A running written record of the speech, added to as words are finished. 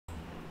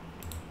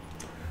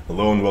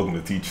Hello and welcome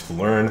to Teach to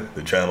Learn,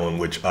 the channel in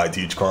which I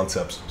teach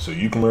concepts so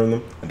you can learn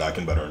them and I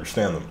can better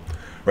understand them.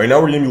 Right now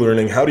we're going to be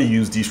learning how to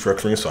use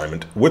destructuring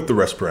assignment with the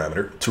rest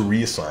parameter to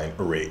reassign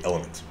array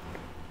elements.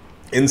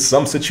 In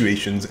some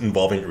situations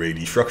involving array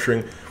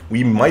destructuring,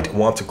 we might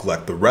want to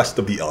collect the rest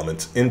of the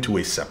elements into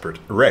a separate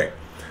array.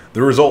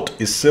 The result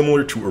is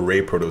similar to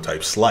array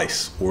prototype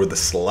slice, or the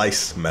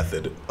slice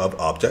method of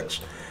objects,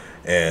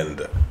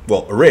 and,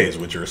 well, arrays,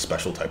 which are a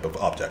special type of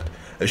object,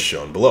 as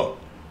shown below.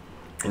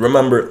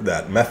 Remember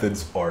that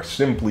methods are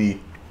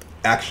simply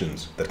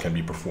actions that can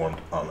be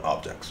performed on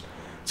objects.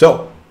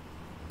 So,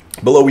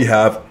 below we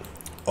have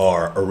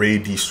our array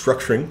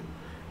destructuring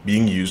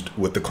being used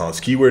with the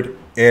const keyword,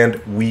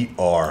 and we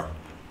are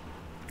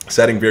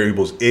setting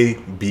variables a,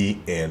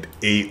 b, and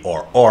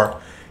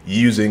arr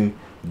using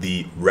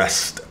the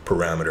rest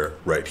parameter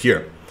right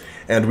here.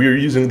 And we are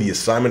using the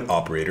assignment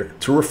operator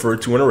to refer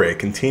to an array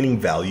containing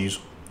values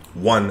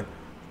 1,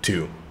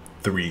 2,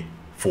 3,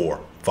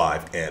 4,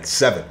 5, and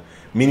 7,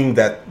 meaning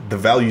that the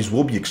values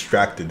will be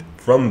extracted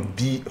from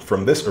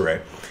this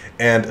array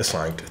and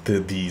assigned to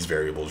these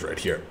variables right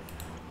here.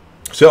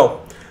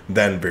 So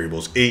then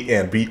variables a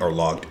and b are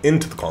logged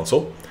into the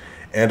console,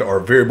 and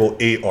our variable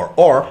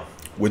arr,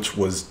 which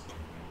was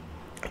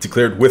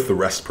declared with the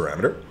rest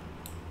parameter,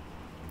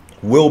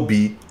 will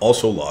be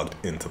also logged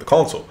into the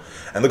console.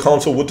 And the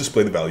console will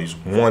display the values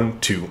 1,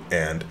 2,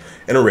 and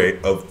an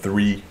array of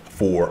 3,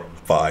 4,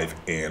 5,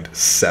 and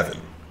 7.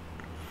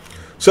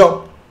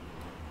 So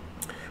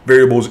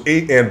variables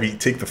a and b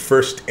take the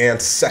first and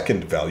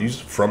second values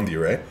from the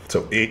array.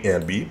 So a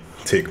and b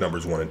take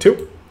numbers 1 and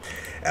 2.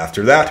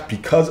 After that,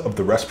 because of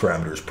the rest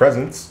parameter's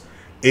presence,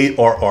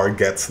 arr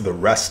gets the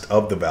rest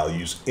of the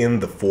values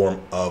in the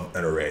form of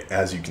an array,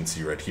 as you can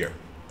see right here,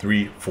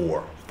 3,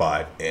 4,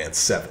 5, and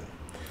 7.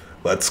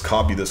 Let's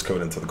copy this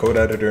code into the code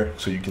editor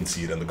so you can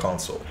see it in the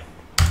console.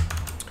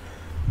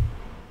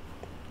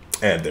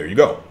 And there you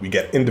go. We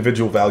get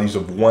individual values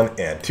of 1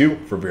 and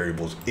 2 for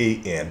variables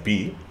a and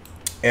b,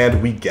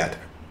 and we get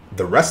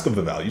the rest of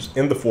the values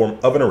in the form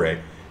of an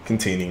array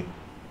containing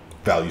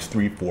values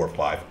 3, 4,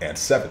 5, and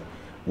 7,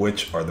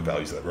 which are the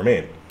values that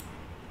remain.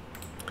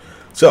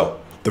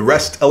 So the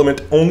rest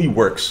element only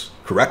works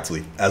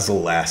correctly as the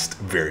last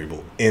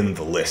variable in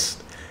the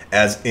list,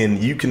 as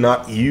in you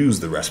cannot use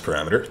the rest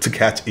parameter to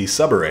catch a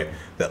subarray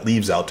that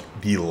leaves out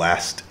the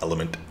last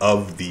element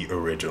of the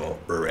original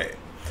array.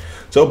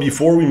 So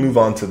before we move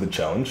on to the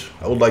challenge,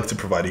 I would like to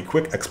provide a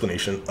quick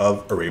explanation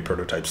of array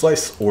prototype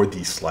slice, or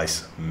the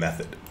slice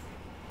method.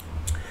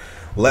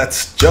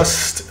 Let's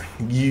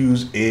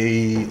use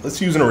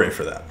an array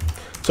for that.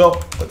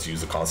 So let's use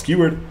the const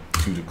keyword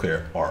to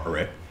declare our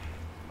array,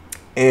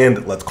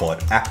 and let's call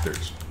it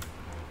actors,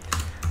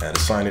 and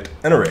assign it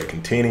an array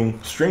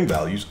containing string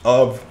values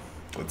of,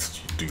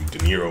 let's do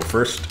dinero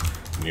first,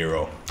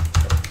 dinero.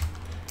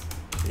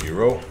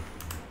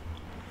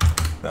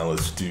 Now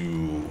let's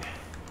do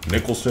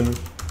Nicholson.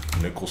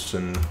 Now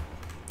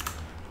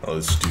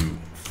let's do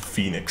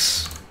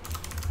Phoenix.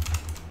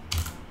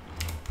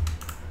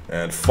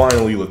 And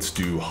finally, let's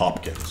do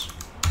Hopkins.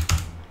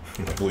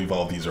 I believe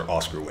all of these are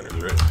Oscar winners,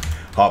 right?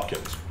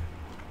 Hopkins.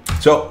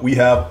 So we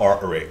have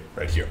our array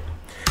right here.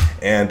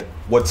 And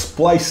what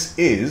slice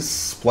is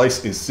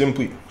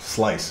simply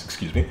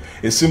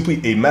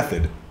a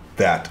method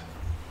that,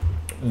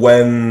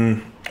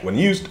 when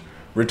used,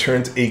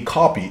 returns a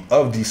copy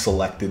of the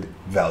selected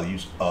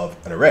values of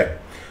an array.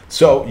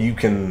 So you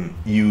can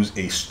use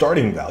a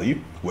starting value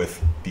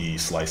with the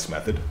slice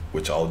method,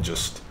 which I'll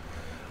just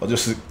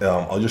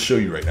show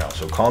you right now.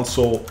 So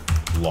console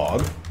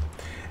log,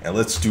 and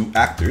let's do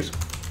actors,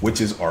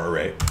 which is our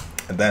array,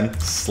 and then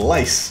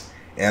slice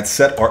and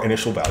set our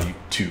initial value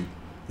to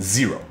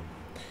 0.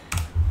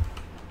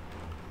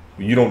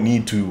 You don't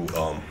need to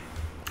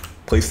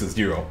place the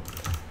 0,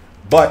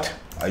 but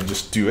I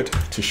just do it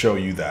to show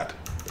you that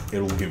it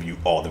will give you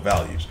all the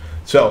values.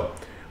 So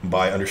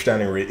by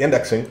understanding array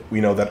indexing, we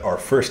know that our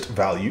first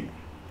value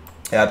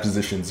at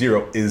position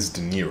 0 is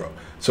dinero.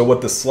 So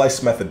what the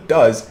slice method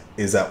does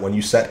is that when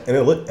you set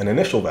an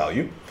initial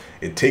value,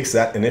 it takes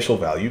that initial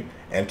value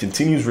and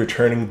continues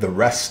returning the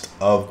rest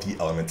of the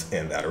elements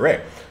in that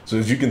array. So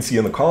as you can see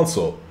in the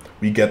console,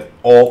 we get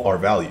all our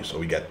values. So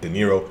we get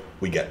dinero,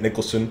 we get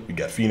Nicholson, we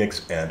get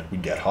Phoenix, and we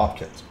get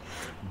Hopkins.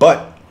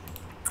 But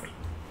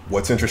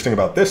what's interesting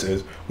about this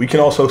is we can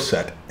also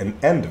set an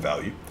end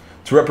value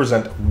to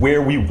represent where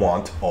we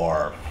want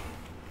our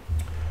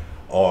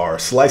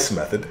slice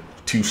method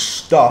to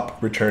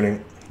stop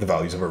returning the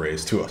values of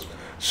arrays to us.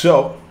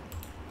 So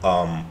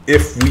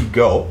if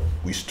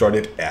we start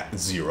it at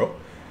 0,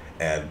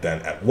 and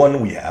then at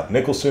 1 we have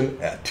Nicholson,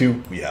 at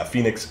 2 we have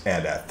Phoenix,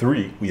 and at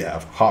 3 we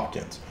have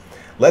Hopkins.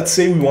 Let's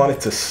say we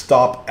wanted to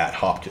stop at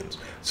Hopkins.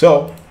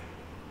 So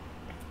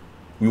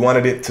we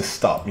wanted it to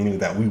stop, meaning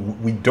that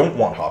we don't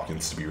want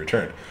Hopkins to be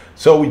returned.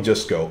 So we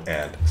just go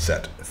and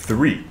set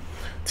 3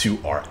 to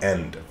our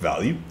end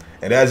value.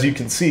 And as you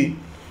can see,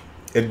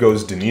 it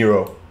goes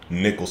dinero,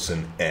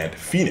 Nicholson, and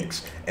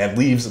Phoenix, and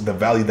leaves the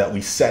value that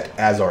we set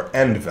as our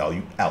end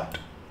value out.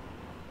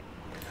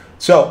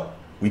 So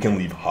we can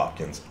leave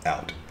Hopkins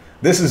out.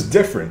 This is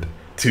different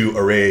to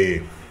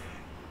array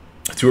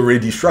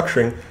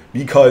destructuring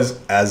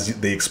because, as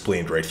they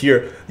explained right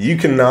here, you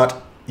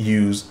cannot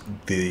use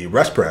the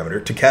rest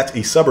parameter to catch a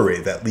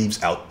subarray that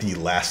leaves out the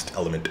last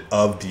element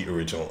of the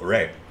original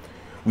array.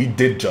 We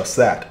did just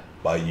that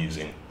by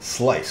using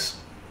slice.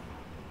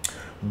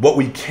 What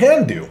we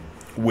can do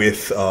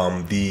with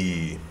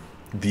the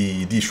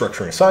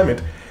destructuring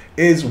assignment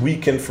is we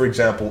can, for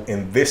example,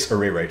 in this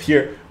array right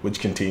here, which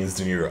contains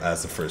dinero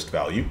as the first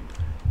value,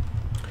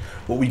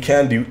 what we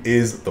can do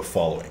is the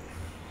following.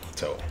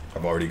 So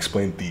I've already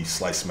explained the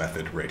slice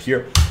method right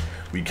here.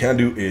 What we can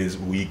do is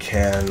we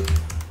can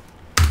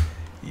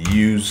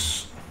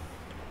use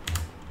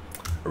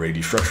array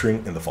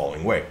destructuring in the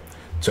following way.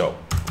 So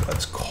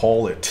let's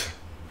call it,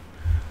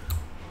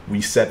 we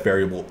set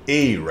variable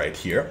a right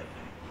here,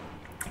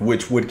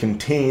 which would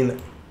contain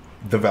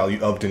the value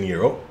of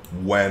dinero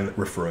when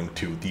referring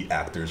to the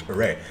actors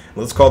array.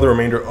 Let's call the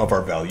remainder of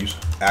our values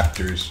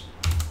actors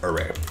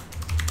array,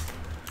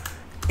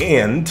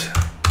 and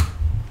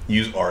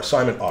use our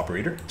assignment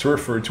operator to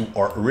refer to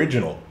our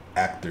original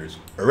actors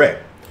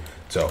array.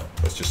 So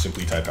let's just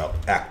simply type out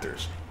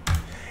actors.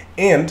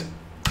 And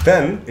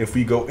then if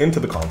we go into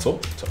the console,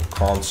 so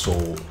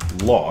console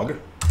log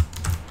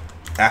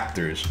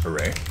actors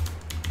array,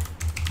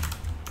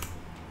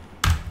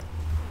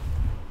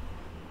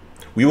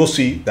 we will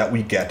see that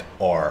we get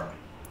our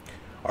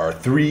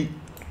three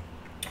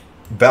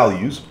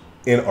values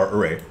in our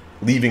array,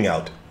 leaving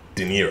out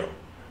dinero.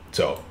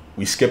 So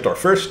we skipped our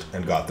first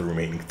and got the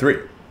remaining three.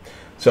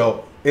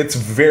 So it's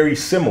very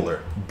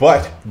similar,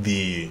 but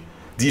the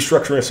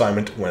destructuring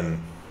assignment,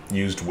 when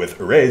used with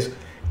arrays,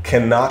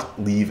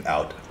 cannot leave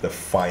out the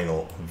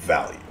final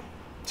value.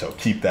 So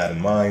keep that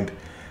in mind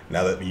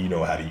now that you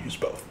know how to use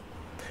both.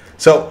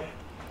 So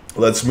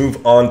let's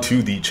move on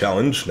to the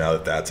challenge. Now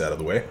that that's out of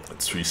the way,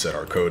 let's reset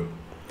our code.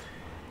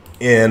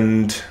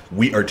 And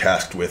we are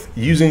tasked with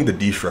using the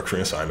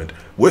destructuring assignment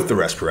with the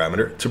rest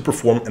parameter to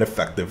perform an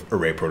effective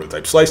array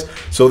prototype slice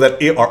so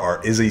that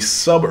ARR is a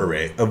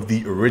subarray of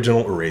the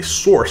original array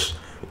source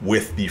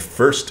with the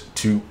first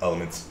two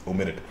elements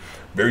omitted.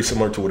 Very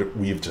similar to what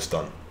we have just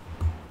done.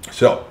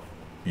 So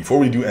before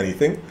we do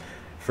anything,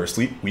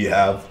 firstly, we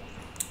have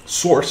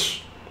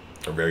source,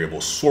 a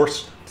variable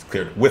source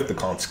declared with the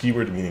const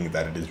keyword, meaning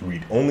that it is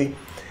read only,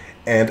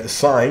 and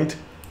assigned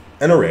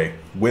an array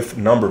with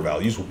number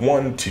values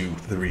 1, 2,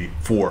 3,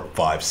 4,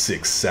 5,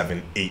 6,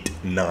 7, 8,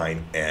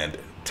 9, and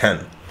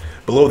 10.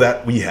 Below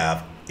that, we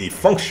have a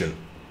function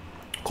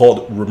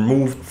called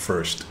remove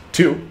first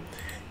two,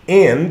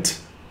 and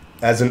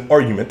as an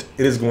argument,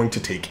 it is going to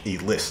take a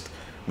list,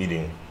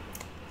 meaning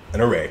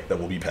an array that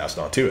will be passed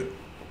on to it.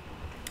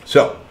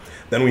 So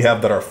then we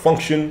have that our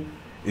function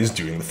is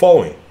doing the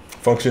following.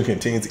 Function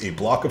contains a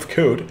block of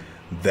code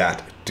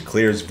that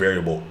declares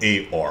variable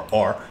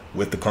ARR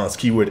with the const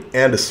keyword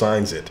and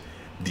assigns it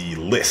the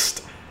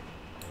list.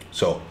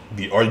 So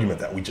the argument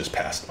that we just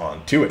passed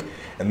on to it,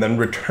 and then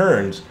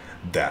returns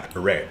that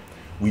array.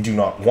 We do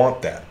not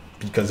want that,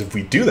 because if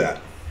we do that,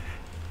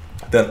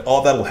 then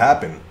all that will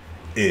happen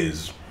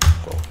is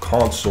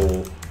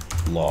console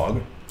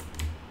log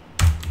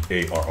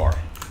ARR.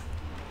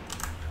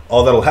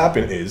 All that will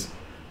happen is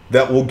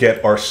that we'll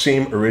get our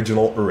same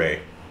original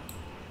array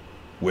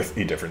with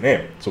a different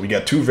name. So we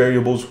get two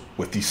variables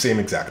with the same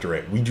exact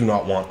array. We do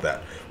not want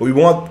that. What we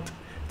want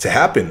to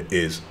happen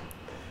is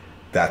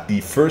that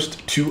the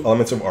first two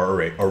elements of our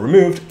array are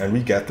removed and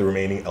we get the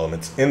remaining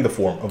elements in the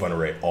form of an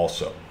array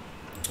also.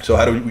 So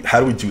how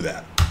do we do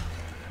that?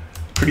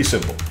 Pretty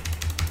simple.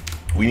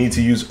 We need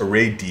to use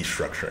array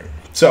destructuring.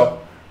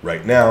 So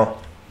right now,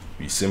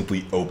 we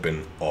simply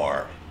open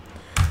our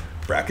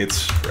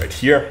brackets right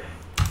here,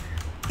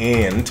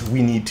 and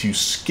we need to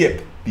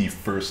skip the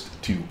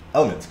first two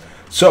elements.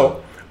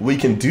 So we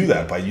can do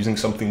that by using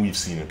something we've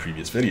seen in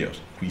previous videos.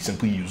 We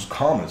simply use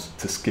commas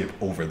to skip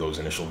over those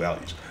initial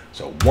values.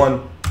 So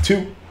 1,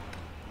 2,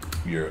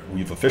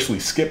 we've officially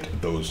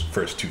skipped those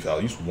first two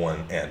values,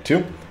 1 and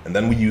 2, and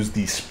then we use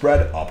the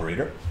spread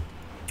operator,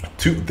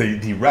 to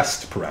the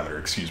rest parameter,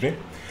 excuse me,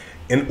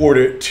 in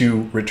order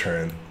to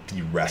return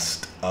the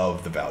rest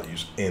of the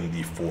values in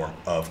the form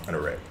of an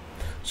array.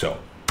 So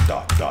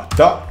dot, dot,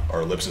 dot,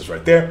 our ellipse is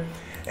right there.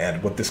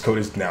 And what this code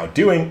is now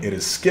doing, it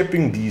is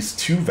skipping these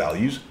two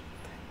values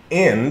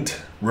and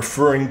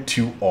referring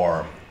to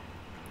our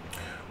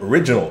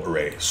original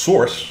array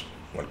source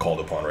when called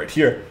upon right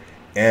here,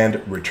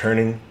 and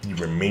returning the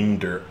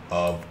remainder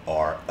of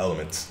our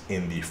elements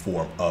in the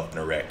form of an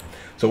array.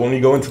 So when we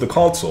go into the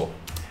console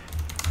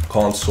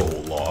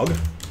log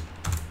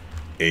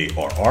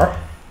ARR,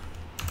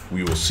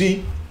 we will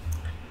see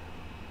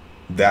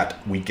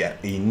that we get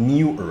a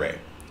new array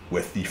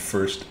with the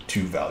first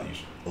two values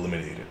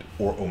eliminated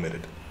or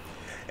omitted.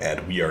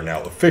 And we are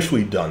now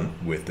officially done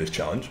with this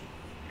challenge,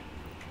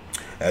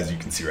 as you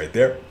can see right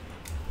there.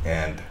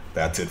 And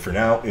that's it for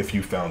now. If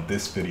you found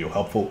this video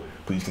helpful,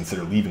 please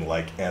consider leaving a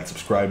like and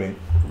subscribing.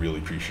 Really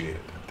appreciate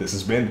it. This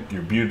has been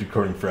your bearded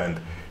coding friend,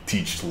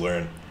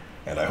 teachToLearn,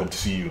 and I hope to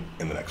see you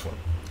in the next one.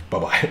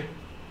 Bye-bye.